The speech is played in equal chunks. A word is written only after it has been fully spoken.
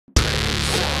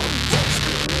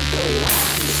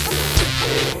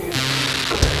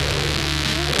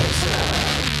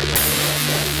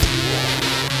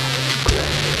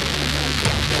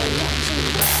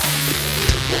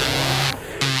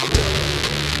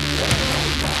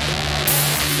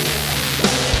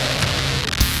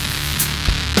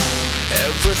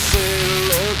everything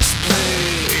looks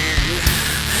bleak.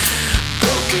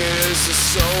 Broken is the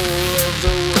soul of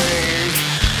the weak.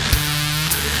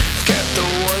 Get the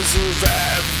ones who've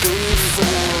had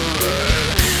before.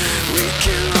 We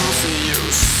can offer you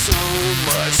so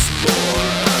much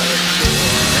more.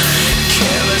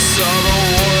 Careless of the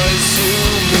words you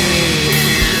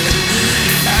mean.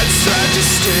 I tried to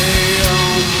stay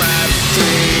on my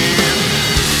feet.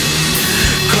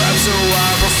 Grabs a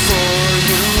while before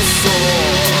you fall.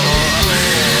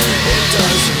 It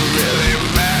doesn't really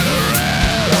matter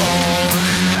at all.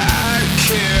 I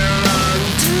can't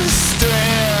understand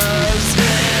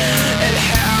and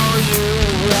how you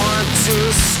want to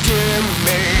skin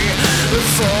me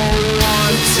for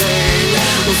wanting,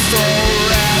 for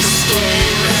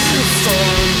asking for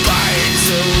a bite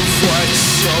of what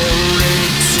you're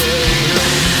eating.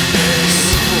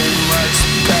 So much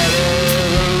better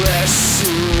the less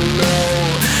you know.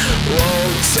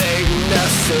 Won't take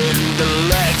nothing to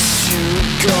let you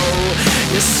go.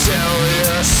 You sell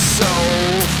your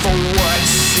soul for what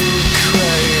you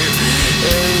crave.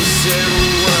 Is it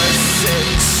worth it?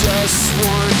 Just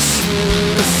want you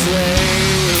to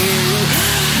flame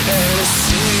and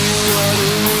see what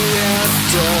we have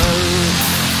done.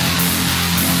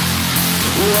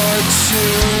 Want you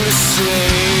to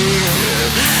see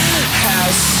how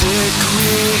sick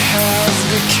we have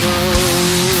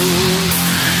become.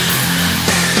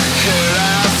 And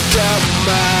I've got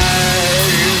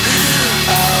mine.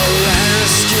 I'll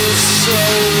ask if so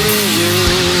do you.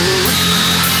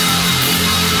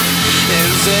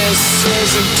 And this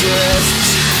is a gift,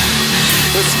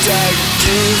 if I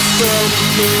give from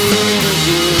me to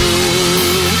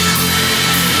you.